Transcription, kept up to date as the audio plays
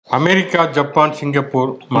America, Japan, Singapore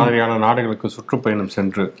மாதிரியான நாடுகளுக்கு சுற்றுப்பயணம்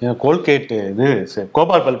சென்று கோல்கேட்டு இது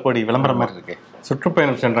கோபால் பல்பொடி விளம்பரம் மாதிரி இருக்கு.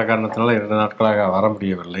 சுற்றுப்பயணம் சென்ற காரணத்தினால 2 நாட்களாக வர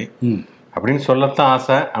முடியவில்லை அப்படின்னு சொல்லத்தான்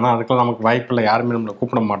ஆசை. ஆனால் அதுக்கெல்லாம் நமக்கு வாய்ப்பில்லை, யாருமே நம்மளை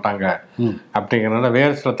கூப்பிட மாட்டாங்க அப்படிங்கிறனால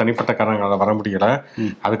வேறு சில தனிப்பட்ட காரணங்களால் வர முடியல.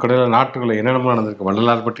 அதுக்கூட நாட்டுக்குள்ள என்னென்னமோ நடந்திருக்கு.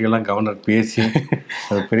 வள்ளலார் பற்றியெல்லாம் கவர்னர் பேசி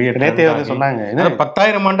அது பெரிய சொன்னாங்க.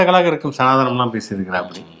 10,000 ஆண்டுகளாக இருக்கும் சனாதனம்லாம் பேசியிருக்கிறா.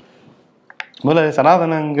 அப்படி முதல்ல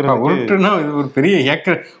சனாதனங்கிற உருட்டுனா இது ஒரு பெரிய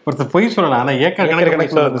ஏக்கர் ஒருத்தர் பொய் சொல்லலாம். ஆனால் ஏக்கர்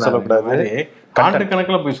கணக்கில் வந்து சொல்லக்கூடாது, ஆண்டு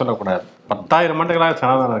கணக்கில் போய் சொல்லக்கூடாது. 10,000 ஆண்டுகளாக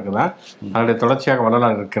சனாதனம் இருக்குதான், அதனுடைய தொடர்ச்சியாக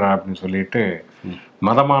வள்ளலார் இருக்கிறார் அப்படின்னு சொல்லிட்டு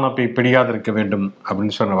மதமானப்பை பிடியாது இருக்க வேண்டும்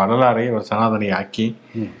அப்படின்னு சொன்ன வள்ளலாரை ஒரு சனாதனை ஆக்கி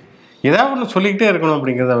ஏதாவது ஒன்று சொல்லிக்கிட்டே இருக்கணும்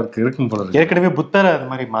அப்படிங்கிறது அவருக்கு இருக்கும் போல. ஏற்கனவே புத்தரை அது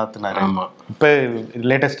மாதிரி மாத்தினாரு. ஆமா, இப்ப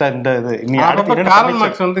லேட்டஸ்டா இந்த கார்ல்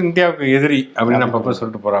மார்க்ஸ் வந்து இந்தியாவுக்கு எதிரி அப்படின்னு அப்பப்போ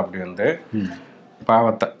சொல்லிட்டு போறா. அப்படி வந்து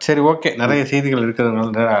பாவத்தை. சரி, ஓகே, நிறைய செய்திகள்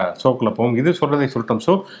இருக்கிறதுனால ஷோக்குள்ள போகும். இது சொல்றதை சொல்லிட்டோம்.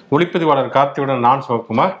 ஷோ ஒளிப்பதிவாளர் கார்த்தியுடன் நான்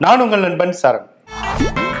சிவகுமார், நான் உங்கள் நண்பன் சரண்.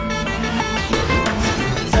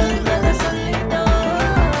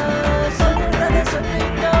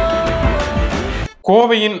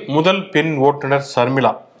 கோவையின் முதல் பெண் ஓட்டுநர்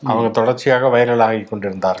சர்மிளா அவங்க தொடர்ச்சியாக வைரல் ஆகி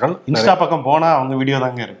கொண்டிருந்தார்கள். இன்ஸ்டா பக்கம் போனா அவங்க வீடியோ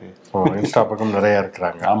தாங்க இருக்கு. இன்ஸ்டா பக்கம் நிறைய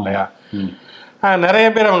இருக்கிறாங்க இல்லையா? நிறைய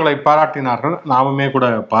பேர் அவங்களை பாராட்டினார்கள். நாமுமே கூட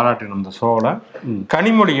பாராட்டினோம். இந்த ஷோவில்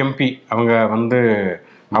கனிமொழி எம்பி அவங்க வந்து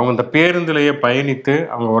அவங்க இந்த பேருந்துலேயே பயணித்து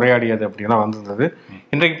அவங்க உரையாடியது அப்படிலாம் வந்திருந்தது.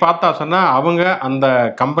 இன்றைக்கு பார்த்தா சொன்னால் அவங்க அந்த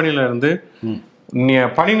கம்பெனியில இருந்து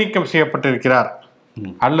பணி நீக்கம் செய்யப்பட்டிருக்கிறார்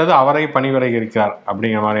அல்லது அவரை பணிவிலகி இருக்கிறார்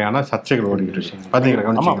அப்படிங்கிற மாதிரியான சர்ச்சைகள் ஓடிக்கிட்டு இருக்கு.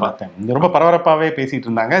 பார்த்தீங்களா? பார்த்தேன். ரொம்ப பரபரப்பாகவே பேசிட்டு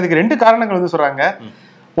இருந்தாங்க. அதுக்கு 2 காரணங்கள் வந்து சொல்றாங்க.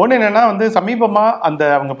 ஒன்று என்னன்னா வந்து சமீபமா அந்த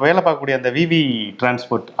அவங்க வேலை பார்க்கக்கூடிய அந்த விவி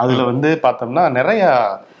டிரான்ஸ்போர்ட் அதில் வந்து பார்த்தோம்னா நிறைய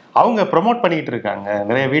அவங்க ப்ரொமோட் பண்ணிக்கிட்டு இருக்காங்க.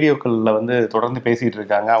 நிறைய வீடியோக்களில் வந்து தொடர்ந்து பேசிகிட்டு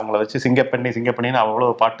இருக்காங்க. அவங்கள வச்சு சிங்கப்பண்ணின்னு அவ்வளோ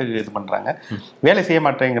பாட்டு இது பண்ணுறாங்க, வேலை செய்ய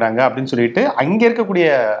மாட்டேங்கிறாங்க அப்படின்னு சொல்லிட்டு அங்கே இருக்கக்கூடிய,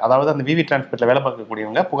 அதாவது அந்த விவி டிரான்ஸ்போர்ட்டில் வேலை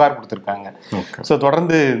பார்க்கக்கூடியவங்க புகார் கொடுத்துருக்காங்க. ஸோ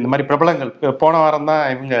தொடர்ந்து இந்த மாதிரி பிரபலங்கள் போன வாரம் தான்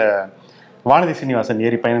இவங்க வானதி சீனிவாசன்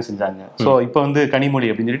ஏறி பயணம் செஞ்சாங்க. ஸோ இப்போ வந்து கனிமொழி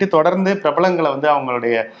அப்படின்னு சொல்லிட்டு தொடர்ந்து பிரபலங்களை வந்து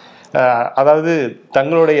அவங்களுடைய அதாவது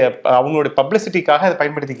அவங்களுடைய பப்ளிசிட்டிக்காக அதை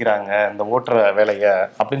பயன்படுத்திக்கிறாங்க இந்த ஓட்டுற வேலையை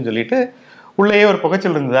அப்படின்னு சொல்லிட்டு உள்ளேயே ஒரு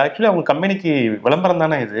புகைச்சல் இருந்தது. ஆக்சுவலி அவங்க கம்பெனிக்கு விளம்பரம்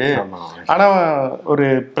தானே இது. ஆனால் ஒரு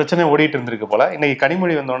பிரச்சனை ஓடிட்டு இருந்திருக்கு போல. இன்னைக்கு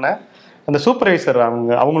கனிமொழி வந்தோடனே அந்த சூப்பர்வைசர்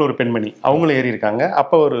அவங்களும் ஒரு பெண்மணி, அவங்களும் ஏறி இருக்காங்க.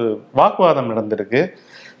 அப்போ ஒரு வாக்குவாதம் நடந்திருக்கு.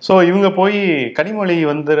 ஸோ இவங்க போய் கனிமொழி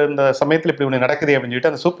வந்திருந்த சமயத்தில் இப்படி ஒன்று நடக்குது அப்படின்னு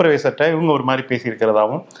சொல்லிட்டு அந்த சூப்பர்வைசர்கிட்ட இவங்க ஒரு மாதிரி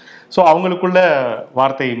பேசியிருக்கிறதாவும், ஸோ அவங்களுக்குள்ள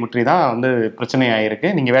வார்த்தை முற்றி தான் வந்து பிரச்சனை ஆகிருக்கு,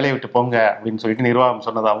 நீங்கள் வேலையை விட்டு போங்க அப்படின்னு சொல்லிட்டு நிர்வாகம்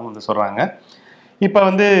சொன்னதாகவும் வந்து சொல்கிறாங்க. இப்போ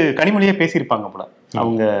வந்து கனிமொழியே பேசியிருப்பாங்க போல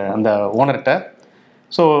அவங்க அந்த ஓனர்கிட்ட.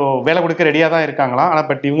 ஸோ வேலை கொடுக்க ரெடியாக தான் இருக்காங்களாம். ஆனால்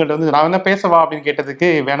பட் இவங்கள்ட்ட வந்து நான் என்ன பேசவா அப்படின்னு கேட்டதுக்கு,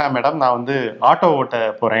 வேணாம் மேடம், நான் வந்து ஆட்டோ ஓட்ட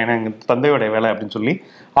போகிறேன், ஏன்னா எங்கள் தந்தையோட வேலை அப்படின்னு சொல்லி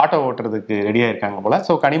ஆட்டோ ஓட்டுறதுக்கு ரெடியாக இருக்காங்க போல்.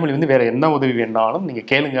 ஸோ கனிமொழி வந்து வேறு என்ன உதவி வேணாலும் நீங்கள்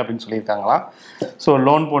கேளுங்க அப்படின்னு சொல்லியிருக்காங்களாம். ஸோ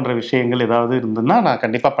லோன் போன்ற விஷயங்கள் ஏதாவது இருந்ததுன்னா நான்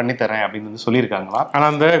கண்டிப்பாக பண்ணித்தரேன் அப்படின்னு வந்து சொல்லியிருக்காங்களாம்.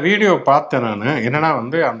 ஆனால் அந்த வீடியோ பார்த்தேன் நான். என்னன்னா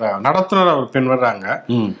வந்து அந்த நடத்துனர் ஒரு பெண் வர்றாங்க,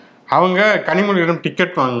 அவங்க கனிமொழியிடம்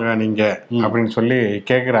டிக்கெட் வாங்க நீங்க அப்படின்னு சொல்லி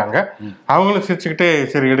கேட்குறாங்க. அவங்களும் சிரிச்சுக்கிட்டே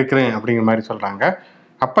சரி எடுக்கிறேன் அப்படிங்கிற மாதிரி சொல்கிறாங்க.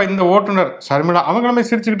 அப்போ இந்த ஓட்டுநர் சர்மிளா அவங்களுமே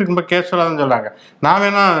சிரிச்சுக்கிட்டு ரொம்ப கேஷுவலாக தான் சொல்கிறாங்க, நான்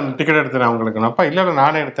வேணா டிக்கெட் எடுத்துறேன் அவங்களுக்கு. அப்போ இல்லை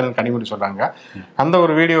நானே எடுத்துறேன்னு கனிமொழி சொல்கிறாங்க. அந்த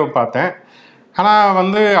ஒரு வீடியோவை பார்த்தேன். ஆனால்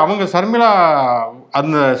வந்து அவங்க சர்மிளா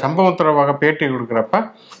அந்த சம்பவம் தொடர்பாக பேட்டி கொடுக்குறப்ப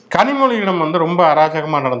கனிமொழியிடம் வந்து ரொம்ப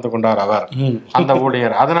அராஜகமாக நடந்து கொண்டார் அவர் அந்த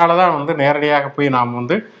ஊழியர். அதனால தான் வந்து நேரடியாக போய் நாம்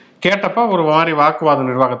வந்து கேட்டப்ப ஒரு மாதிரி வாக்குவாத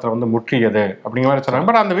நிர்வாகத்தில் வந்து முற்றியது அப்படிங்கிற மாதிரி சொன்னாங்க.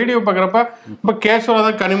 பட் அந்த வீடியோ பார்க்குறப்ப ரொம்ப கேஷுவலாக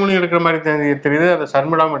தான் கனிமொழி எடுக்கிற மாதிரி தெரியுது, அந்த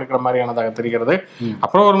சர்மிளாவும் எடுக்கிற மாதிரியானதாக தெரிகிறது.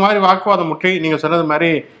 அப்புறம் ஒரு மாதிரி வாக்குவாதம் முற்றி நீங்கள் சொன்னது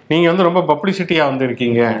மாதிரி நீங்கள் வந்து ரொம்ப பப்ளிசிட்டியாக வந்து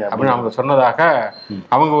இருக்கீங்க அப்படின்னு அவங்க சொன்னதாக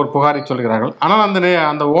அவங்க ஒரு புகாரை சொல்கிறார்கள். ஆனால்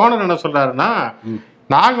அந்த ஓனர் என்ன சொல்றாருன்னா,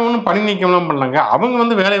 நாங்கள் ஒன்றும் பணி நீக்கம்லாம் பண்ணலங்க, அவங்க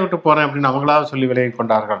வந்து வேலையை விட்டு போகிறேன் அப்படின்னு அவங்களாவது சொல்லி விலகி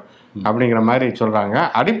கொண்டார்கள் அப்படிங்கிற மாதிரி சொல்கிறாங்க.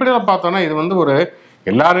 அடிப்படையில் பார்த்தோன்னா இது வந்து ஒரு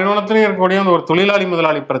எல்லா நிறுவனத்திலையும் இருக்கக்கூடிய ஒரு தொழிலாளி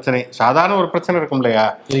முதலாளி பிரச்சனை, சாதாரண ஒரு பிரச்சனை இருக்கும் இல்லையா?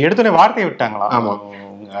 எடுத்தோடனே வார்த்தையை விட்டாங்களா? ஆமாம்,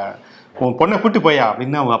 உன் பொண்ணை கூட்டு போயா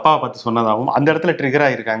அப்படின்னு அவங்க அப்பாவை பார்த்து சொன்னதாகவும் அந்த இடத்துல ட்ரிகர்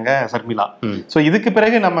ஆகிருக்காங்க சர்மிளா. ஸோ இதுக்கு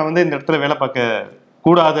பிறகு நம்ம வந்து இந்த இடத்துல வேலை பார்க்க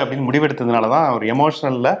கூடாது அப்படின்னு முடிவெடுத்ததுனால தான் ஒரு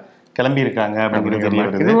எமோஷனல்ல கிளம்பி இருக்காங்க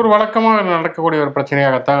அப்படிங்கிறது. இது ஒரு வழக்கமாக நடக்கக்கூடிய ஒரு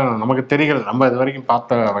பிரச்சனையாகத்தான் நமக்கு தெரிகிறது. நம்ம இது வரைக்கும்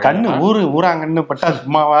பார்த்த கண்ணு ஊராங்கன்னு பட்டா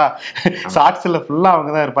சும்மாவா? ஷார்ட்ஸ்ல ஃபுல்லா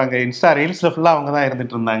அவங்க தான் இருப்பாங்க, இன்ஸ்டா ரீல்ஸ்ல ஃபுல்லா அவங்க தான்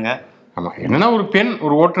இருந்துட்டு இருந்தாங்க. ஆமாம், என்னன்னா ஒரு பெண்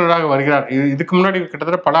ஒரு ஓட்டுநராக வருகிறார். இதுக்கு முன்னாடி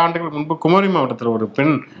கிட்டத்தட்ட பல ஆண்டுகள் முன்பு குமரி மாவட்டத்தில் ஒரு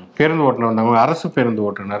பெண் பேருந்து ஓட்டுநர் வந்தாங்க, அரசு பேருந்து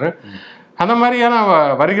ஓட்டுநர். அந்த மாதிரியான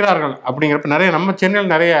வருகிறார்கள் அப்படிங்கிறப்ப நிறைய நம்ம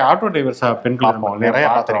சென்னையில் நிறைய ஆட்டோ டிரைவர்ஸாக பெண்கள் நிறைய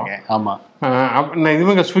பார்த்துருங்க. ஆமாம்,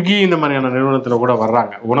 இவங்க ஸ்விக்கி இந்த மாதிரியான நிறுவனத்தில் கூட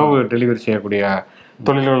வர்றாங்க, உணவு டெலிவரி செய்யக்கூடிய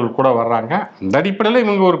தொழில்கள் கூட வர்றாங்க. அந்த அடிப்படையில்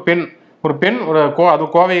இவங்க ஒரு பெண் அது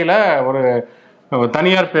கோவையில் ஒரு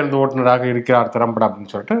தனியார் பேருந்து ஓட்டுநராக இருக்கிறார் திறம்பட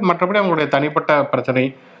அப்படின்னு சொல்லிட்டு, மற்றபடி அவங்களுடைய தனிப்பட்ட பிரச்சனை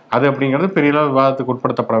அது அப்படிங்கிறது பெரிய அளவு விவாதத்துக்கு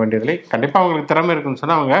உட்படுத்தப்பட வேண்டியதில்லை. கண்டிப்பாக அவங்களுக்கு திறமை இருக்குன்னு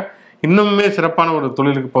சொன்னால் அவங்க இன்னுமே சிறப்பான ஒரு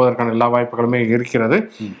தொழிலுக்கு போவதற்கான எல்லா வாய்ப்புகளுமே இருக்கிறது.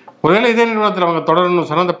 ஒருவேளை இதே நிறுவனத்தில் அவங்க தொடரணும்னு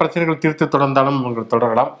சொன்னால் அந்த பிரச்சனைகள் தீர்த்து தொடர்ந்தாலும் அவங்க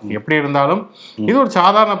தொடரலாம். எப்படி இருந்தாலும் இது ஒரு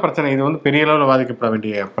சாதாரண பிரச்சனை, இது வந்து பெரிய அளவில் பாதிக்கப்பட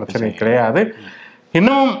வேண்டிய பிரச்சனை கிடையாது.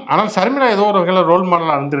 இன்னமும் ஆனால் சர்மிளா ஏதோ ஒரு வகையில் ரோல்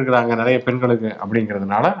மாடலாக இருந்திருக்கிறாங்க நிறைய பெண்களுக்கு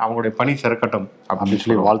அப்படிங்கிறதுனால அவங்களுடைய பணி சிறக்கட்டும் அப்படின்னு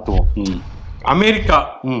சொல்லி வாழ்த்துவோம்.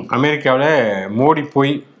 அமெரிக்காவில் மோடி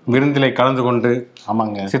போய் விருந்திலை கலந்து கொண்டு,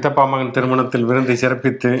 ஆமாங்க, சித்தப்பா மகன் திருமணத்தில் விருந்தை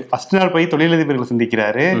சிறப்பித்து ஃபர்ஸ்ட் நாள் போய் தொழிலதிபர்களை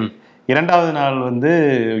சந்திக்கிறாரு, 2வது நாள் வந்து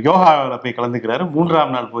யோகாவில் போய் கலந்துக்கிறாரு,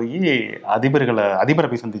 3ஆம் நாள் போய் அதிபரை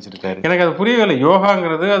போய் சந்திச்சிருக்காரு. எனக்கு அது புரியவில்லை.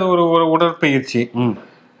 யோகாங்கிறது அது ஒரு உடற்பயிற்சி,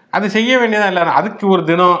 அது செய்ய வேண்டியதான் எல்லாரும். அதுக்கு ஒரு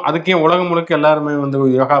தினம், அதுக்கே உலகம் முழுக்க எல்லாருமே வந்து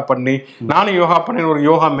யோகா பண்ணி, நானும் யோகா பண்ணி ஒரு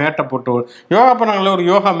யோகா மேட்டை போட்டு யோகா பண்ணாங்களே, ஒரு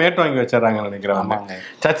யோகா மேட்டை வாங்கி வச்சிடறாங்க நினைக்கிறேன்.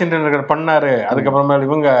 சச்சின் டெண்டுல்கர் பண்ணாரு, அதுக்கப்புறமா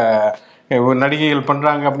இவங்க நடிகைகள்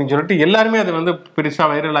பண்றாங்க அப்படின்னு சொல்லிட்டு எல்லாருமே அதை வந்து பெருசா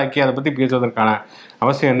வைரல் ஆக்கி அதை பத்தி பேசுவதற்கான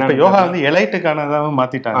அவசியம் என்ன? யோகா வந்து எலைட்டுக்கானதாக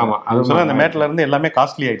மாத்திட்டாங்க. ஆமா, அது சொல்ல அந்த மேட்ல இருந்து எல்லாமே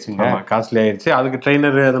காஸ்ட்லி ஆயிடுச்சுங்க. காஸ்ட்லி ஆயிடுச்சு, அதுக்கு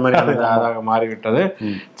ட்ரெயினர் அது மாதிரி அதாக மாறிவிட்டது.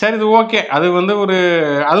 சரி, இது ஓகே, அது வந்து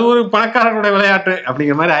அது ஒரு பணக்காரர்களுடைய விளையாட்டு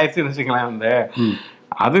அப்படிங்கிற மாதிரி ஆயிடுச்சுன்னு வச்சுக்கலாம். வந்து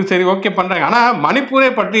அது சரி, ஓகே பண்றாங்க. ஆனா மணிப்பூரே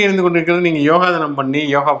பற்றி இருந்து கொண்டிருக்கிறது, நீங்க யோகா தினம் பண்ணி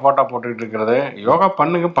யோகா போட்டோ போட்டுக்கிட்டு இருக்கிறது. யோகா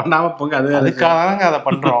பண்ணுங்க, பண்ணாம போங்க, அதுக்காக அதை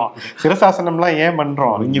பண்றோம். சிரசாசனம்லாம் ஏன்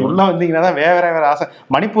பண்றோம்? நீங்க உள்ள வந்தீங்கன்னா வேற ஆசனம்,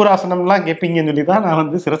 மணிப்பூர் ஆசனம்லாம் கேட்பீங்கன்னு சொல்லி தான் நான்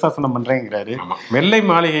வந்து சிரசாசனம் பண்றேங்கிறாரு. வெள்ளை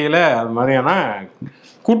மாளிகையில அது மாதிரியான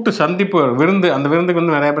கூட்டு சந்திப்பு விருந்து, அந்த விருந்துக்கு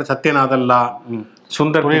வந்து நிறைய பேர் சத்யநாதல்லா,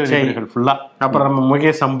 சுந்தர் பிச்சை ஃபுல்லா, அப்புறம் நம்ம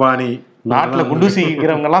முகேஷ் அம்பானி, நாட்டுல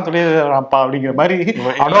குண்டூசிக்கிறவங்க எல்லாம் தொழிலப்பா அப்படிங்கிற மாதிரி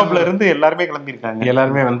அடோப்ல இருந்து எல்லாருமே கிளம்பியிருக்காங்க,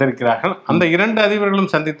 எல்லாருமே வந்திருக்கிறார்கள். அந்த 2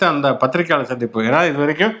 அதிபர்களும் சந்தித்து அந்த பத்திரிகையாளர் சந்திப்பு, ஏன்னா இது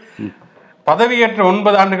வரைக்கும் பதவியேற்ற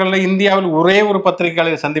 9 ஆண்டுகள்ல இந்தியாவில் ஒரே ஒரு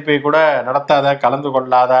பத்திரிகையாளர் சந்திப்பை கூட நடத்தாத, கலந்து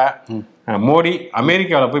கொள்ளாத மோடி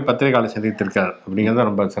அமெரிக்காவில் போய் பத்திரிகையாளர் சந்தித்திருக்காரு அப்படிங்கிறது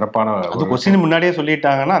ரொம்ப சிறப்பான. அது கொஸ்டின் முன்னாடியே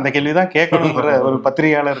சொல்லிட்டாங்கன்னா அந்த கேள்விதான் கேட்கணுங்கிற ஒரு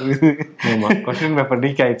பத்திரிகையாளர் கொஸ்டின் பேப்பர்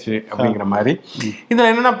லீக் ஆயிடுச்சு அப்படிங்கிற மாதிரி. இதுல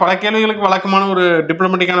என்னன்னா பல கேள்விகளுக்கு வழக்கமான ஒரு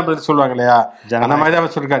டிப்ளமேட்டிக்கான பதில் சொல்லுவாங்க இல்லையா, அந்த மாதிரி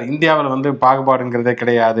தான் சொல்லிருக்காரு. இந்தியாவில் வந்து பாகுபாடுங்கிறதே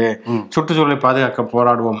கிடையாது, சுற்றுச்சூழலை பாதுகாக்க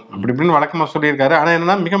போராடுவோம் அப்படி இப்படின்னு வழக்கமா சொல்லியிருக்காரு. ஆனா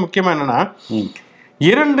என்னன்னா மிக முக்கியமா என்னன்னா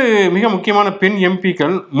 2 மிக முக்கியமான பெண்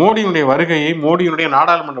எம்பிக்கள் மோடியுடைய வருகையை, மோடியுடைய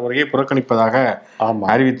நாடாளுமன்ற வருகையை புறக்கணிப்பதாக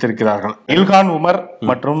அறிவித்திருக்கிறார்கள். இல்ஹான் உமர்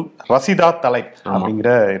மற்றும் ரசிதா தலைப் அப்படிங்கிற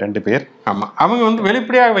 2 பேர். ஆமா, அவங்க வந்து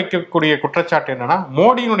வெளிப்படையாக வைக்கக்கூடிய குற்றச்சாட்டு என்னன்னா,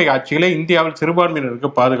 மோடியினுடைய ஆட்சியில இந்தியாவில் சிறுபான்மையினருக்கு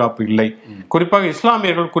பாதுகாப்பு இல்லை, குறிப்பாக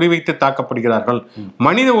இஸ்லாமியர்கள் குறிவைத்து தாக்கப்படுகிறார்கள்,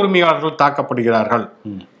 மனித உரிமையாளர்கள் தாக்கப்படுகிறார்கள்,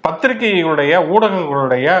 பத்திரிகைகளுடைய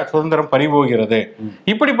ஊடகங்களுடைய சுதந்திரம் பறிபோகிறது,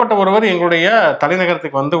 இப்படிப்பட்ட ஒருவர் எங்களுடைய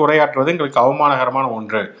தலைநகரத்துக்கு வந்து உரையாற்றுவது எங்களுக்கு அவமானகரமான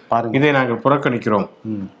ஒன்று, இதை நாங்கள் புறக்கணிக்கிறோம்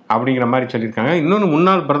அப்படிங்கிற மாதிரி சொல்லியிருக்காங்க. இன்னொன்று,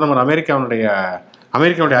 முன்னாள் பிரதமர்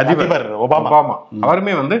அமெரிக்காவுடைய அதிபர் ஒபாமா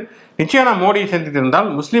அவருமே வந்து நிச்சயம் நான் மோடியை சந்தித்திருந்தால்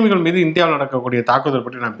முஸ்லிம்கள் மீது இந்தியாவில் நடக்கக்கூடிய தாக்குதல்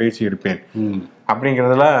பற்றி நான் பேசி இருப்பேன்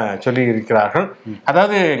அப்படிங்கிறதுல சொல்லி இருக்கிறார்கள்.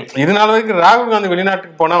 அதாவது இதனால வரைக்கும் ராகுல் காந்தி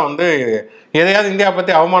வெளிநாட்டுக்கு போனா வந்து எதையாவது இந்தியா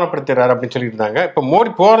பத்தி அவமானப்படுத்துறாரு அப்படின்னு சொல்லிட்டு இருந்தாங்க. இப்ப மோடி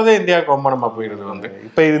போறதே இந்தியாவுக்கு அவமானமா போயிடுது. வந்து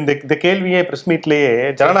இப்ப இந்த கேள்வியே பிரஸ் மீட்லயே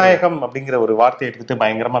ஜனநாயகம் அப்படிங்கிற ஒரு வார்த்தையை எடுத்துட்டு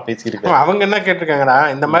பயங்கரமா பேசியிருக்காங்க. அவங்க என்ன கேட்டிருக்காங்கன்னா,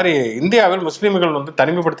 இந்த மாதிரி இந்தியாவில் முஸ்லிம்கள் வந்து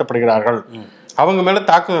தனிமைப்படுத்தப்படுகிறார்கள், அவங்க மேல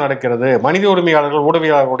தாக்குதல் நடக்கிறது, மனித உரிமையாளர்கள்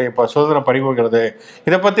ஊடகவியலாளர்களுடைய சுதந்திரம் பறிபோகிறது,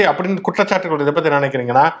 இதை பத்தி அப்படின்னு குற்றச்சாட்டுகள். இதை பத்தி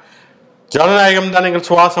நினைக்கிறீங்கன்னா, ஜனநாயகம் தான் எங்கள்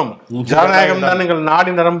சுவாசம், ஜனநாயகம் தான் எங்கள்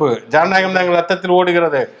நாடி நரம்பு, ஜனநாயகம் தான் எங்கள் ரத்தத்தில்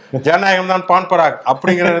ஓடுகிறது, ஜனநாயகம் தான் பான் பராக்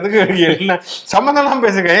அப்படிங்கிறதுக்கு என்ன சம்மந்தம்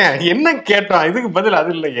பேசுங்க, என்ன கேட்டோம், இதுக்கு பதில்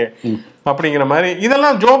அது இல்லையே அப்படிங்கிற மாதிரி.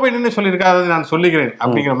 இதெல்லாம் ஜோ பைடன் சொல்லியிருக்காரு, நான் சொல்லுகிறேன்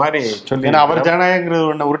அப்படிங்கிற மாதிரி சொல்லி, அவர் ஜனநாயகங்கிறது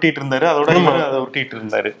ஒண்ணு உருட்டிட்டு இருந்தாரு, அதோட அதை உருட்டிட்டு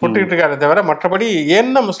இருக்காரு. தவிர மற்றபடி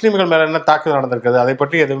என்ன முஸ்லீம்கள் மேல என்ன தாக்குதல் நடந்திருக்குது அதை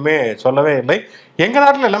பற்றி எதுவுமே சொல்லவே இல்லை. எங்க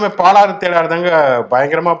நாட்டுல எல்லாமே பாலாறு தேடாறு தாங்க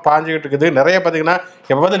பயங்கரமா பாஞ்சுக்கிட்டு இருக்குது. நிறைய பாத்தீங்கன்னா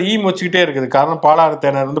எப்ப பார்த்தாலும் மொச்சுக்கிட்டே இருக்குது. காரணம் பாலாறு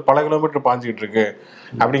தேனார் வந்து பல கிலோமீட்டர் பாஞ்சுக்கிட்டு இருக்கு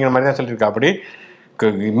அப்படிங்கிற மாதிரி தான் சொல்லியிருக்கா. அப்படி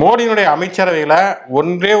மோடியினுடைய அமைச்சரவையில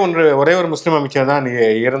ஒரே ஒரு முஸ்லீம் அமைச்சர் தான்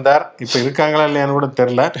இருந்தார். இப்ப இருக்காங்களா இல்லையான்னு கூட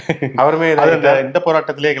தெரியல. அவருமே இந்த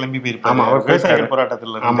போராட்டத்திலே கிளம்பி போயிருப்பாரு. விவசாயிகள்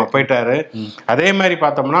போராட்டத்துல போயிட்டாரு. அதே மாதிரி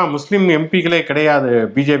பார்த்தோம்னா முஸ்லீம் எம்பிக்களே கிடையாது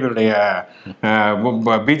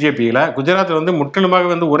பிஜேபியில. குஜராத்ல வந்து முற்றிலுமாக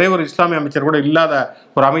வந்து ஒரே ஒரு இஸ்லாமிய அமைச்சர் கூட இல்லாத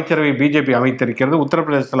ஒரு அமைச்சரவை பிஜேபி அமைத்திருக்கிறது.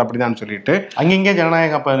 உத்தரப்பிரதேசத்தில் அப்படிதான் சொல்லிட்டு அங்கங்கே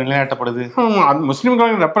ஜனநாயகம் நிலைநாட்டப்படுது.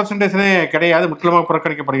 முஸ்லீம்களின் ரெப்ரசன்டேஷனே கிடையாது, முற்றிலுமாக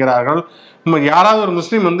புறக்கணிக்கப்படுகிறார்கள். யாராவது ஒரு ஒரு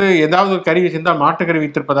முஸ்லீம் வந்து ஏதாவது ஒரு கறி வச்சிருந்தால் மாட்டுக்கறி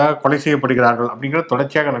வைத்திருப்பதாக கொலை செய்யப்படுகிறார்கள் அப்படிங்கிறது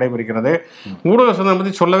தொடர்ச்சியாக நடைபெறுகிறது. ஊடக சுதந்திரம்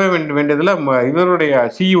பற்றி சொல்லவே வேண்டியதில் இவருடைய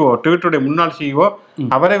சிஇஓ, ட்விட்டருடைய முன்னாள் சிஇஓ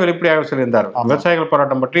அவரே வெளிப்படையாக சொல்லியிருந்தார். விவசாயிகள்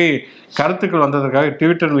போராட்டம் பற்றி கருத்துக்கள் வந்ததற்காக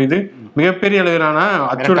ட்விட்டர் மீது மிகப்பெரிய அளவிலான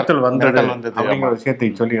அச்சுறுத்தல் வந்தது அப்படிங்கிற விஷயத்தை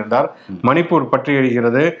சொல்லியிருந்தார். மணிப்பூர் பற்றி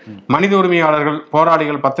எழுகிறது. மனித உரிமையாளர்கள்,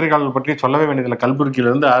 போராளிகள், பத்திரிகையாளர்கள் பற்றி சொல்லவே வேண்டியதில்லை.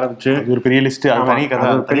 கல்புர்கியிலிருந்து ஆரம்பிச்சு ஒரு பெரிய லிஸ்ட்.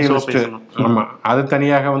 ஆமா, அது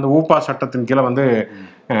தனியாக வந்து ஊப்பா சட்டத்தின் கீழே வந்து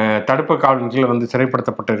தடுப்பு காவலின் கீழே வந்து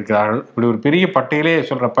சிறைப்படுத்தப்பட்டு இருக்கிறார்கள். இப்படி ஒரு பெரிய பட்டியலே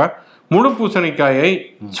சொல்றப்ப முழு பூசணிக்காயை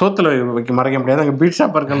சோத்துல வைக்க மறைக்க முடியாது, அங்க பீட்சா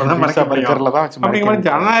பர்கர்ல தான் மறைக்க முடியும் அப்படிங்கிற மாதிரி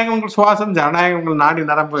ஜனநாயகம் சுவாசம், ஜனநாயகம் நாடி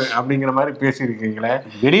நரம்பு அப்படிங்கிற மாதிரி பேசியிருக்கீங்களே.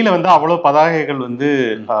 வெளியில வந்து அவ்வளவு பதாகைகள் வந்து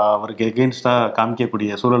அவருக்கு எகெயின்ஸ்டா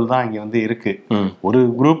காமிக்கக்கூடிய சூழல் தான் இங்க வந்து இருக்கு. ஒரு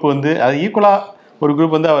குரூப் வந்து அது ஈக்குவலா, ஒரு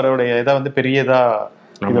குரூப் வந்து அவருடைய இதை வந்து பெரியதா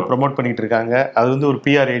இதை ப்ரொமோட் பண்ணிட்டு இருக்காங்க. அது வந்து ஒரு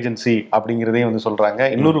பிஆர் ஏஜென்சி அப்படிங்கிறதையும் வந்து சொல்றாங்க.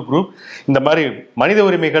 இன்னொரு குரூப் இந்த மாதிரி மனித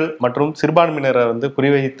உரிமைகள் மற்றும் சிறுபான்மையினரை வந்து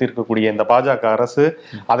குறிவைத்து இருக்கக்கூடிய இந்த பாஜக அரசு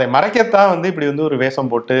அதை மறைக்கத்தான் வந்து இப்படி வந்து ஒரு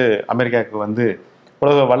வேஷம் போட்டு அமெரிக்காவுக்கு வந்து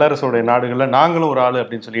உலக வல்லரசுடைய நாடுகள்ல நாங்களும் ஒரு ஆளு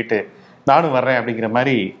அப்படின்னு சொல்லிட்டு நானும் வர்றேன் அப்படிங்கிற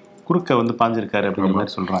மாதிரி குறுக்க வந்து பாஞ்சிருக்காரு அப்படிங்கிற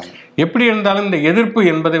மாதிரி சொல்றாங்க. எப்படி இருந்தாலும் இந்த எதிர்ப்பு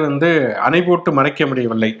என்பதை வந்து அணை போட்டு மறைக்க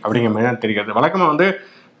முடியவில்லை அப்படிங்கிற மாதிரி தான் தெரிகிறது. வழக்கமா வந்து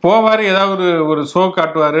போவார், ஏதாவது ஒரு ஷோ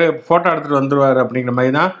காட்டுவார், ஃபோட்டோ எடுத்துகிட்டு வந்துடுவார் அப்படிங்கிற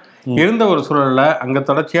மாதிரி தான் இருந்த ஒரு சூழலில் அங்கே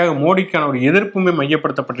தொடர்ச்சியாக மோடிக்கான ஒரு எதிர்ப்புமே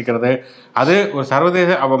மையப்படுத்தப்பட்டிருக்கிறது. அது ஒரு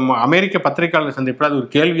சர்வதேச அமெரிக்க பத்திரிகையாளர் சந்திப்பில் அது ஒரு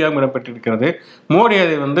கேள்வியாக இடம்பெற்றிருக்கிறது. மோடி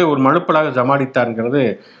அதை வந்து ஒரு மழுப்பலாக ஜமாடித்தாருங்கிறது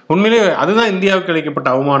உண்மையிலேயே அதுதான் இந்தியாவுக்கு அளிக்கப்பட்ட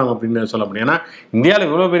அவமானம் அப்படின்னு சொல்ல முடியும். ஏன்னா இந்தியாவில்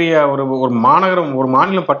இவ்வளோ பெரிய ஒரு மாநகரம், ஒரு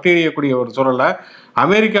மாநிலம் பட்டியலியக்கூடிய ஒரு சூழலில்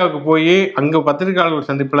அமெரிக்காவுக்கு போய் அங்கே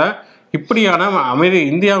பத்திரிகையாளர்கள் சந்திப்பில் இப்படியான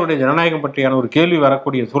இந்தியாவுடைய ஜனநாயகம் பற்றியான ஒரு கேள்வி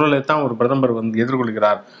வரக்கூடிய சூழலை தான் ஒரு பிரதமர் வந்து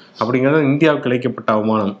எதிர்கொள்கிறார் அப்படிங்கிறது இந்தியாவுக்கு இழைக்கப்பட்ட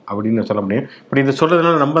அவமானம் அப்படின்னு சொல்ல முடியும். இப்படி இதை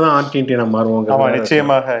சொல்றதுனால நம்ம தான் ஆன்டினா மாறுவோங்க.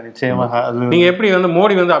 நிச்சயமாக நிச்சயமாக. நீங்க எப்படி வந்து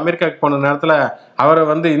மோடி வந்து அமெரிக்காவுக்கு போன நேரத்துல அவரை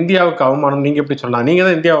வந்து இந்தியாவுக்கு அவமானம் நீங்க எப்படி சொல்லலாம்? நீங்க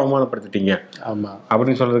தான் இந்தியாவை அவமானப்படுத்திட்டீங்க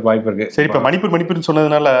அப்படின்னு சொல்றதுக்கு வாய்ப்பு இருக்கு. சரி, இப்ப மணிப்பூர்னு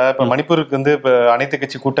சொன்னதுனால இப்ப மணிப்பூருக்கு வந்து இப்ப அனைத்து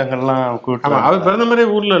கட்சி கூட்டங்கள்லாம் அவர் பிரதமரே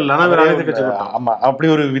ஊர்ல இல்ல, ஆனா வேற அனைத்து கட்சி கூட்டம். ஆமா, அப்படி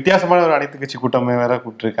ஒரு வித்தியாசமான ஒரு அனைத்து கட்சி கூட்டமே வேற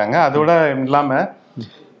கூப்பிட்டுருக்காங்க. அதோட இல்லாம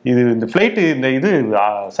இது இந்த பிளைட்டு இந்த இது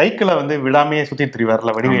சைக்கிளை வந்து விடாமையே சுத்திட்டு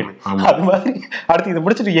திரிவார்ல வடிவேலு, அது மாதிரி அடுத்து இதை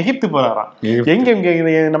முடிச்சுட்டு எகிப்து போறாராம். எங்க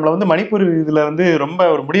நம்மள வந்து மணிப்பூர் இதுல வந்து ரொம்ப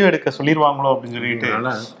ஒரு முடிவு எடுக்க சொல்லிடுவாங்களோ அப்படின்னு சொல்லிட்டு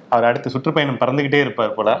அவர் அடுத்த சுற்றுப்பயணம் பறந்துகிட்டே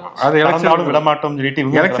இருப்பார் போல. அது எலெக்ஷன் விடமாட்டோம் சொல்லிட்டு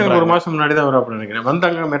இவங்க எலெக்ஷன் ஒரு மாசம் முன்னாடி தான் வரும் அப்படின்னு நினைக்கிறேன்.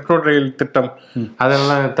 வந்தாங்க மெட்ரோ ரயில் திட்டம்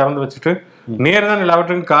அதெல்லாம் திறந்து வச்சுட்டு நேர்தான்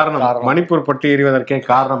எல்லாவற்றுக்கும் காரணம், மணிப்பூர் பட்டி எறிவதற்கே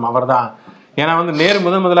காரணம் அவர் தான். ஏன்னா வந்து நேரு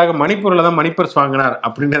முதலாக மணிப்பூர்ல தான் மணிப்பர்ஸ் வாங்கினார்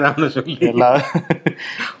அப்படின்றத சொல்லி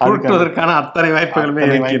கொடுப்பதற்கான அத்தனை வாய்ப்புகளுமே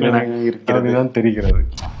இருக்கிறது தெரிகிறது.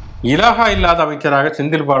 இலாகா இல்லாத அமைச்சராக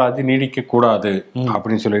செந்தில் பாலாஜி நீடிக்க கூடாது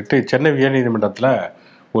அப்படின்னு சொல்லிட்டு சென்னை உயர் நீதிமன்றத்துல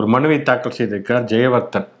ஒரு மனுவை தாக்கல் செய்திருக்கிறார்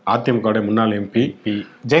ஜெயவர்தன், அதிமுக முன்னாள் எம்பி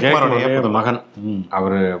ஜெயக்குமாரோட மகன்.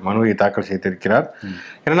 அவர் மனுவை தாக்கல் செய்திருக்கிறார்.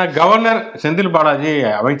 ஏன்னா கவர்னர் செந்தில் பாலாஜி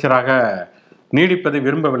அமைச்சராக நீடிப்பதை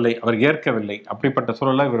விரும்பவில்லை, அவர் ஏற்கவில்லை. அப்படிப்பட்ட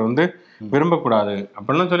சூழலில் இவர் வந்து விரும்பக்கூடாது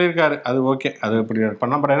அப்படின்லாம் சொல்லியிருக்காரு. அது ஓகே, அது இப்படி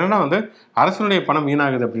பண்ண போற என்னன்னா வந்து அரசனுடைய பணம்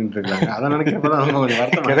வீணாகுது அப்படின்ட்டு இருக்காங்க. அதை நினைக்கிறப்பதான் அவங்க கொஞ்சம்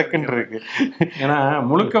வருத்தம் இருக்கு. ஏன்னா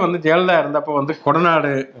முழுக்க வந்து ஜெயலலிதா இருந்தப்போ வந்து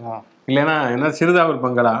கொடநாடு இல்லைன்னா என்ன சிறுதாவூர்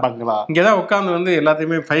பங்களா இங்கேதான் உட்காந்து வந்து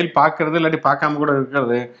எல்லாத்தையுமே ஃபைல் பார்க்கறது இல்லாட்டி பார்க்காம கூட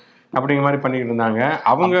இருக்கிறது அப்படிங்கிற மாதிரி பண்ணிக்கிட்டு இருந்தாங்க.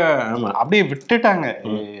 அவங்க அப்படியே விட்டுட்டாங்க.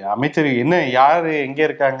 அமைச்சர் என்ன யாரு எங்கே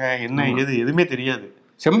இருக்காங்க என்ன ஏது எதுவுமே தெரியாது.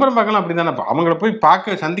 செம்பரம்பாக்கம் அப்படிதானே, அவங்கள போய்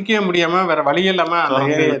பார்க்க சந்திக்கவே முடியாம வேற வழி இல்லாம அந்த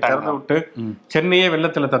ஏரியை திறந்து விட்டு சென்னையே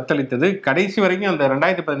வெள்ளத்துல தத்தளித்தது. கடைசி வரைக்கும் அந்த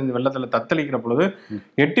 2015 வெள்ளத்துல தத்தளிக்கிற பொழுது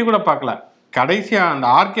எட்டி கூட பார்க்கல. கடைசியா அந்த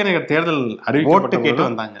ஆர்கே நகர் தேர்தல் அறிவிக்கப்பட்டு கேட்டு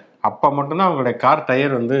வந்தாங்க. அப்ப மட்டும்தான் அவங்களுடைய கார்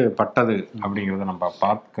டயர் வந்து பட்டது அப்படிங்கிறத நம்ம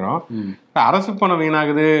பார்க்கிறோம். அரசு பணம்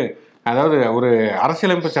வீணாகுது, அதாவது ஒரு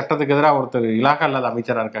அரசியலமைப்பு சட்டத்துக்கு எதிராக ஒருத்தர் இலாகா இல்லாத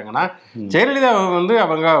அமைச்சராக இருக்காங்கன்னா, ஜெயலலிதா வந்து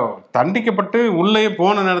அவங்க தண்டிக்கப்பட்டு உள்ளே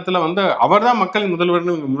போன நேரத்தில் வந்து அவர் தான் மக்களின்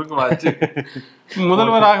முதல்வர்னு முழுக்கவாச்சு.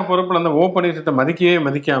 முதல்வராக பொறுப்பில் அந்த பன்னீர்செல்வத்தை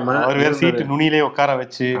மதிக்காம அவர் சீட்டு நுனியிலே உட்கார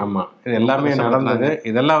வச்சு, ஆமா இது எல்லாமே நடந்தது.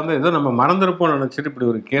 இதெல்லாம் வந்து ஏதோ நம்ம மறந்துருப்போம்னு நினைச்சிட்டு இப்படி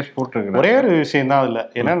ஒரு கேஸ் போட்டிருக்கு. ஒரே ஒரு விஷயம் தான் அதுல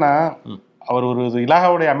என்னன்னா, அவர் ஒரு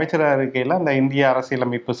இலாகாவுடைய அமைச்சராக இருக்கையில அந்த இந்திய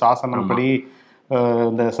அரசியலமைப்பு சாசனம் படி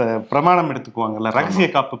இந்த பிரமாணம் எடுத்துக்குவாங்கல்ல, ரகசிய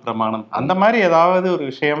காப்பு பிரமாணம், அந்த மாதிரி ஏதாவது ஒரு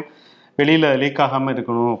விஷயம் வெளியில லீக் ஆகாம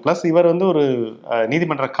இருக்கணும். பிளஸ் இவர் வந்து ஒரு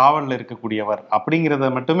நீதிமன்ற காவலில் இருக்கக்கூடியவர் அப்படிங்கிறத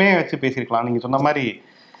மட்டுமே வச்சு பேசியிருக்கலாம். நீங்க சொன்ன மாதிரி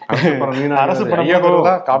அரசு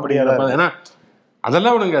படம் காமெடியா. ஏன்னா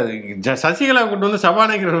அதெல்லாம் விடுங்க, சசிகலா கூட்டு வந்து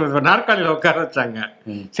சபாநாயகர் நாற்காலியில் உட்கார வச்சாங்க.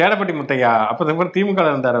 சேடப்பட்டி முத்தையா அப்போ திமுக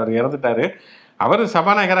இருந்தார், அவர் இறந்துட்டாரு. அவர்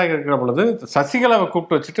சபாநாயகராக இருக்கிற பொழுது சசிகலாவை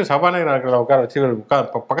கூப்பிட்டு வச்சுட்டு சபாநாயகராக உட்கார வச்சு இவர்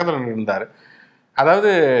பக்கத்தில் இருந்தார். அதாவது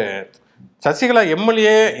சசிகலா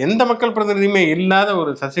எம்எல்ஏ எந்த மக்கள் பிரதிநிதியுமே இல்லாத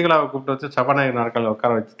ஒரு சசிகலாவை கூப்பிட்டு வச்சு சபாநாயகர் நாட்கள்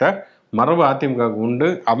உட்கார வச்சுட்ட மரபு அதிமுக உண்டு.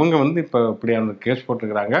 அவங்க வந்து இப்போ இப்படியான கேஸ்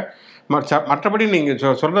போட்டிருக்கிறாங்க. மற்றபடி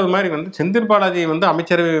நீங்கள் சொல்றது மாதிரி வந்து செந்தில் பாலாஜியை வந்து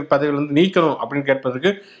அமைச்சரவை பதவியில் வந்து நீக்கணும் அப்படின்னு கேட்பதற்கு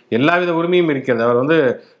எல்லாவித உரிமையும் இருக்கிறது. அவர் வந்து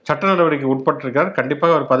சட்ட நடவடிக்கை உட்பட்டிருக்கிறார்.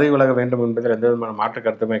 கண்டிப்பாக அவர் பதவி விலக வேண்டும் என்பதில் எந்த விதமான மாற்று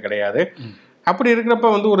கருத்துமே கிடையாது. அப்படி இருக்கிறப்ப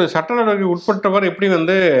வந்து ஒரு சட்ட நடவடிக்கை உட்பட்டவர் எப்படி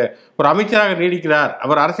வந்து ஒரு அமைச்சராக நீடிக்கிறார்,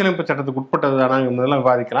 அவர் அரசியலமைப்பு சட்டத்துக்கு உட்பட்டது தானாங்கிறதெல்லாம்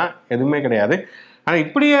விவாதிக்கலாம். எதுவுமே கிடையாது. ஆனால்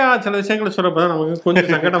இப்படியே சில விஷயங்களை சொல்றப்ப தான் நமக்கு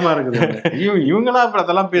கொஞ்சம் சங்கடமா இருக்குது. இவங்களா இப்ப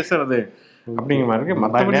அதெல்லாம் பேசுறது அப்படிங்கிற மாதிரி இருக்கு.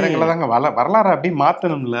 மற்ற நேரங்களில் தாங்க வரலாறு அப்படி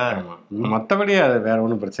மாற்றணும்ல. மற்றபடி அது வேற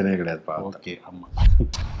ஒன்றும் பிரச்சனையே கிடையாதுப்பா. ஓகே. ஆமாம்.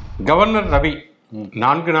 கவர்னர் ரவி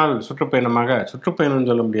 4 நாள் சுற்றுப்பயணம்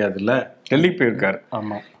சொல்ல முடியாது இல்ல, டெல்லி போயிருக்காரு.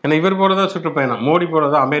 ஆமா. ஏன்னா இவர் போறதா சுற்றுப்பயணம், மோடி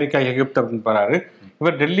போறதா அமெரிக்கா எகிப்து அப்படின்னு போறாரு.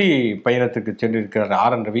 இவர் டெல்லி பயணத்துக்கு சென்றிருக்கிறார்.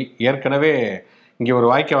 ஆர்.என். ரவி ஏற்கனவே இங்க ஒரு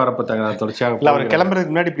வாய்க்க வரப்ப தொடர்ச்சியாக அவர்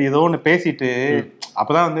கிளம்புறதுக்கு முன்னாடி இப்படி ஏதோ ஒன்று பேசிட்டு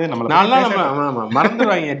அப்பதான் வந்து நம்ம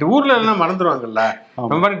மறந்துடுவாங்க. ஊர்ல எல்லாம் மறந்துடுவாங்கல்ல,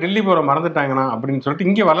 நம்ம மாதிரி டெல்லி போற மறந்துட்டாங்கன்னா அப்படின்னு சொல்லிட்டு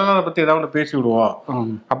இங்க வரலாறை பத்தி ஏதாவது ஒன்று பேசி விடுவோம்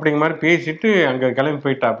அப்படிங்கிற மாதிரி பேசிட்டு அங்க கிளம்பி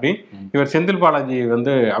போயிட்டா. அப்படி இவர் செந்தில் பாலாஜி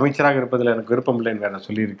வந்து அமைச்சராக இருப்பதில் எனக்கு விருப்பம் இல்லைன்னு வேற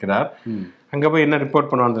சொல்லி இருக்கிறார். அங்க போய் என்ன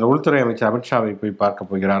ரிப்போர்ட் பண்ணுவாங்க, உள்துறை அமைச்சர் அமித்ஷாவை போய்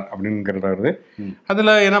பார்க்க போகிறார் அப்படிங்கிறது.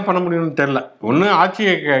 அதுல என்ன பண்ண முடியும்னு தெரியல. ஒண்ணு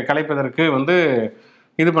ஆட்சியை கலைப்பதற்கு வந்து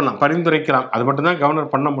இது பண்ணலாம், பரிந்துரைக்கலாம். அது மட்டும்தான்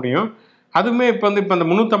கவர்னர் பண்ண முடியும். அதுவுமே இப்போ வந்து அந்த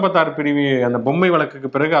 356 பிரிவு அந்த பொம்மை வழக்குக்கு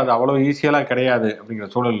பிறகு அது அவ்வளோ ஈஸியெல்லாம் கிடையாது அப்படிங்கிற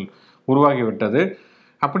சூழல் உருவாகி விட்டது.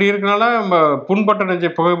 அப்படி இருக்கனால நம்ம புண்பட்ட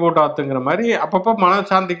நெஞ்சை புகை போட்டு ஆத்துங்கிற மாதிரி அப்பப்போ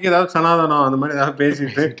மனசாந்திக்கு ஏதாவது சனாதனம் அந்த மாதிரி ஏதாவது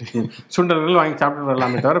பேசிட்டு சுண்டல்கள் வாங்கி சாப்பிட்டு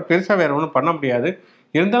வரலாமே தவிர பெருசாக வேற ஒன்றும் பண்ண முடியாது.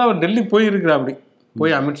 இருந்தாலும் அவர் டெல்லி போயிருக்கிறா, அப்படி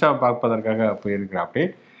போய் அமித்ஷாவை பார்ப்பதற்காக போயிருக்கிறா. அப்படி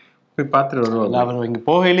போய் பார்த்துட்டு வருவாங்க. அவர் இங்கே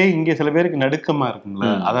போகையிலே இங்கே சில பேருக்கு நடுக்கமா இருக்கும்ல,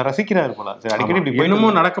 அதை ரசிக்கிறாரு போல. சரி, அடிக்கடி இப்படி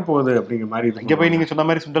என்னமோ நடக்க போகுது அப்படிங்கிற மாதிரி. இங்கே போய் நீங்க சொன்ன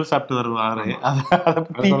மாதிரி சுண்டல் சாப்பிட்டு வருவாரு, அதை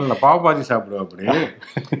பற்றி பாவபாஜி சாப்பிடுவோம் அப்படி.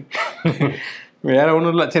 வேற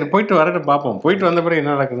ஒன்றும் இல்லை. சரி, போயிட்டு வரட்டு பார்ப்போம். போயிட்டு வந்த பிறகு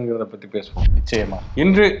என்ன நடக்குதுங்கிறத பற்றி பேசுவோம். நிச்சயமா.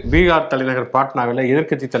 இன்று பீகார் தலைநகர் பாட்னாவில்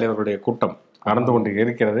எதிர்க்கட்சி தலைவருடைய கூட்டம் நடந்து கொண்டு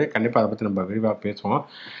இருக்கிறது. கண்டிப்பாக அதை பற்றி நம்ம விரிவாக பேசுவோம்.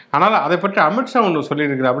 ஆனால் அதை பற்றி அமித்ஷா ஒன்று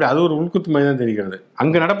சொல்லியிருக்கிறார். அப்படி அது ஒரு உள்குத்து மாதிரி தான் தெரிகிறது.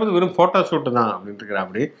 அங்கே நடப்பது வெறும் ஃபோட்டோ ஷூட்டு தான் அப்படின்ட்டு இருக்கிற.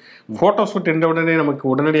 அப்படி ஃபோட்டோ ஷூட் என்ற உடனே நமக்கு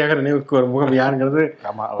உடனடியாக நினைவுக்கு வரும் முகம் யாருங்கிறது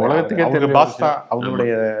உலகத்துக்கே தெரியும். பாஸ் தான்,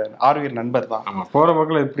 அவங்களுடைய ஆர்வியர் நண்பர் தான். ஆமாம், போகிற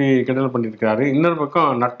பக்கம் இப்படி கிண்டல் பண்ணியிருக்கிறாரு. இன்னொரு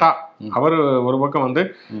பக்கம் நட்டா, அவர் ஒரு பக்கம் வந்து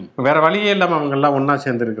வேற வழியே இல்லாமல் அவங்க எல்லாம் ஒன்னா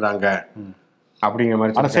சேர்ந்து இருக்கிறாங்க அப்படிங்கிற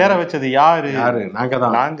மாதிரி. சேர வச்சது யாரு நாங்க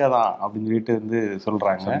தான் அப்படின்னு சொல்லிட்டு வந்து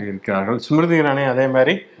சொல்றாங்க, சொல்லி இருக்கிறார்கள். ஸ்மிருதி இரானி அதே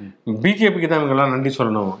மாதிரி பிஜேபிக்கு தான் இவங்க எல்லாம் நன்றி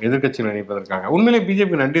சொல்லணும், எதிர்கட்சி நினைப்பதற்காக. உண்மையிலேயே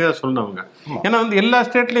பிஜேபி நன்றி தான் சொல்லணும் அவங்க. ஏன்னா வந்து எல்லா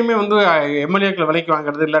ஸ்டேட்லயுமே வந்து எம்எல்ஏக்களை விலைக்கு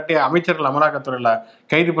வாங்குறது, இல்லாட்டி அமைச்சர்கள் அமலாக்கத்துறையில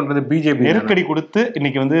கைது பண்றது பிஜேபி நெருக்கடி கொடுத்து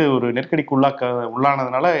இன்னைக்கு வந்து ஒரு நெருக்கடிக்கு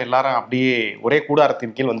உள்ளானதுனால எல்லாரும் அப்படியே ஒரே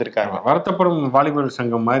கூடாரத்தின் கீழ் வந்திருக்காங்க. வருத்தப்படும் வாலிபர்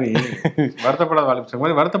சங்கம் மாதிரி வருத்தப்படாத வாலிபர் சங்கம்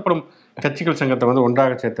மாதிரி வருத்தப்படும் கட்சிகள் சங்கத்தை வந்து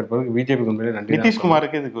ஒன்றாக சேர்த்திருப்பதுக்கு பிஜேபி உண்மையிலே நன்றி.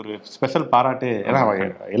 நிதிஷ்குமாருக்கு இதுக்கு ஒரு ஸ்பெஷல் பாராட்டு. ஏன்னா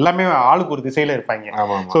எல்லாமே ஆளுக்கு ஒரு திசையில இருப்பாங்க.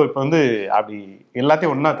 ஸோ இப்போ வந்து அப்படி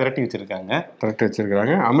எல்லாத்தையும் ஒன்னா திரட்டி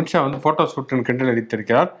வச்சிருக்காங்க. அமித்ஷா வந்து போட்டோ ஷூட்டின் கிண்டல்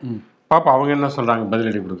அடித்திருக்கிறார். பாப்பா அவங்க என்ன சொல்றாங்க,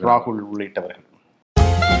 பதிலடி கொடுக்க ராகுல் உள்ளிட்டவர்கள்.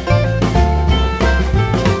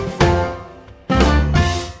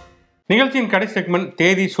 நிகழ்ச்சியின் கடைசி செக்மெண்ட்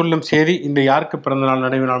தேதி சொல்லும் சேதி. இந்த யாருக்கு பிறந்த நாள்,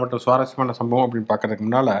 நினைவு நாள் மற்றும் சுவாரஸ்யமான சம்பவம் அப்படின்னு பார்க்கறதுக்கு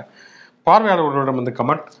முன்னால பார்வையாளர்களிடம் வந்து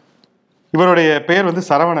கமெண்ட். இவருடைய பெயர் வந்து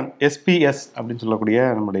சரவணன், எஸ்பிஎஸ் அப்படின்னு சொல்லக்கூடிய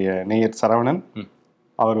நம்முடைய நேயர் சரவணன்.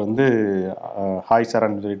 அவர் வந்து ஹாய்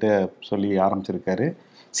சரண் சொல்லிட்டு சொல்லி ஆரம்பிச்சிருக்காரு.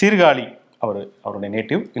 சீர்காழி அவருடைய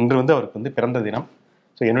நேட்டிவ். இன்று வந்து அவருக்கு வந்து பிறந்த தினம்.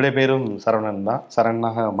 ஸோ என்னுடைய பேரும் சரவணன் தான்,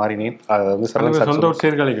 சரணாக மாறினேன். அது வந்து சொந்த ஒரு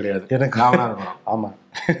சீர்காழி கிடையாது எனக்கு. ஆமாம்,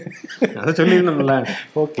 அதை சொல்லியிருந்தோம்ல.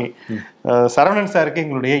 ஓகே, சரவணன் சாருக்கு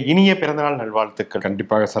எங்களுடைய இனிய பிறந்தநாள் நல்வாழ்த்துக்கள்.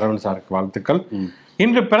 கண்டிப்பாக சரவணன் சாருக்கு வாழ்த்துக்கள்.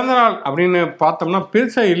 இன்று பிறந்தநாள் அப்படின்னு பார்த்தோம்னா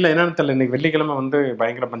பெருசா இல்லை, என்னன்னு தெரியல. இன்னைக்கு வெள்ளிக்கிழமை வந்து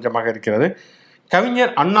பயங்கர பஞ்சமாக இருக்கிறது.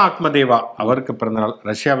 கவிஞர் அண்ணா ஆத்மதேவா, அவருக்கு பிறந்தநாள்.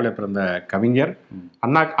 ரஷ்யாவில் பிறந்த கவிஞர்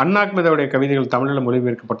அண்ணா ஆத்மதேவாவுடைய கவிதைகள் தமிழில்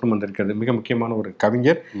மொழிபெயர்க்கப்பட்டும் வந்திருக்கிறது. மிக முக்கியமான ஒரு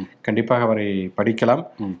கவிஞர். கண்டிப்பாக அவரை படிக்கலாம்.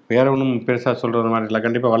 வேற ஒன்றும் பெருசா சொல்றது மாதிரி இல்லை.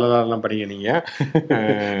 கண்டிப்பாக வரலாறுலாம் படிங்க நீங்க.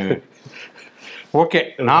 ஓகே,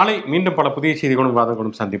 நாளை மீண்டும் பல புதிய செய்திகளும்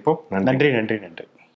வாதங்களும் சந்திப்போம். நன்றி.